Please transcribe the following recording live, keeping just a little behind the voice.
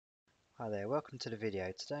Hi there, welcome to the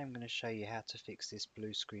video. Today I'm going to show you how to fix this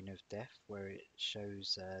blue screen of death where it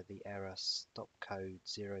shows the error stop code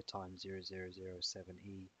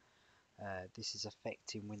 0x00007e. This is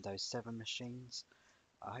affecting Windows 7 machines.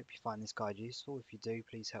 I hope you find this guide useful. If you do,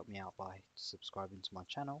 please help me out by subscribing to my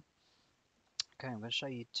channel. Okay, I'm going to show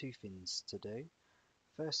you two things to do.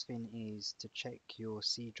 First thing is to check your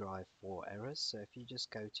C drive for errors. So if you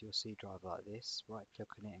just go to your C drive like this, right click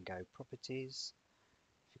on it and go Properties.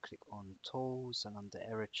 If you click on Tools and under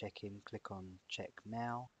Error Checking, click on Check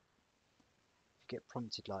Now. If you get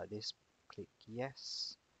prompted like this, click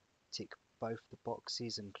Yes, tick both the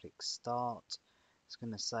boxes and click Start. It's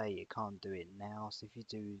going to say it can't do it now, so if you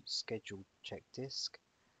do Schedule Check Disk,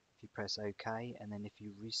 if you press OK and then if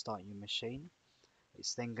you restart your machine,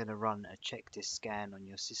 it's then going to run a check disk scan on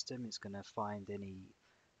your system. It's going to find any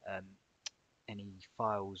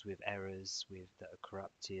files with errors that are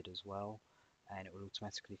corrupted as well, and it will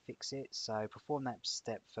automatically fix it. So perform that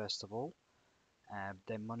step first of all,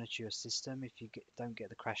 then monitor your system. If you don't get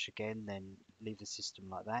the crash again, then leave the system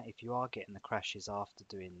like that. If you are getting the crashes after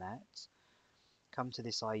doing that, come to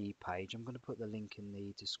this IE page. I'm going to put the link in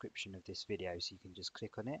the description of this video so you can just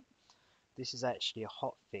click on it. This is actually a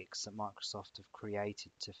hotfix that Microsoft have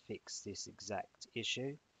created to fix this exact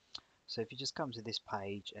issue. So if you just come to this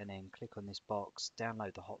page and then click on this box,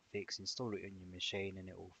 download the hotfix, install it on your machine, and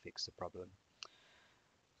it will fix the problem.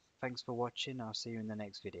 Thanks for watching. I'll see you in the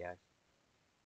next video.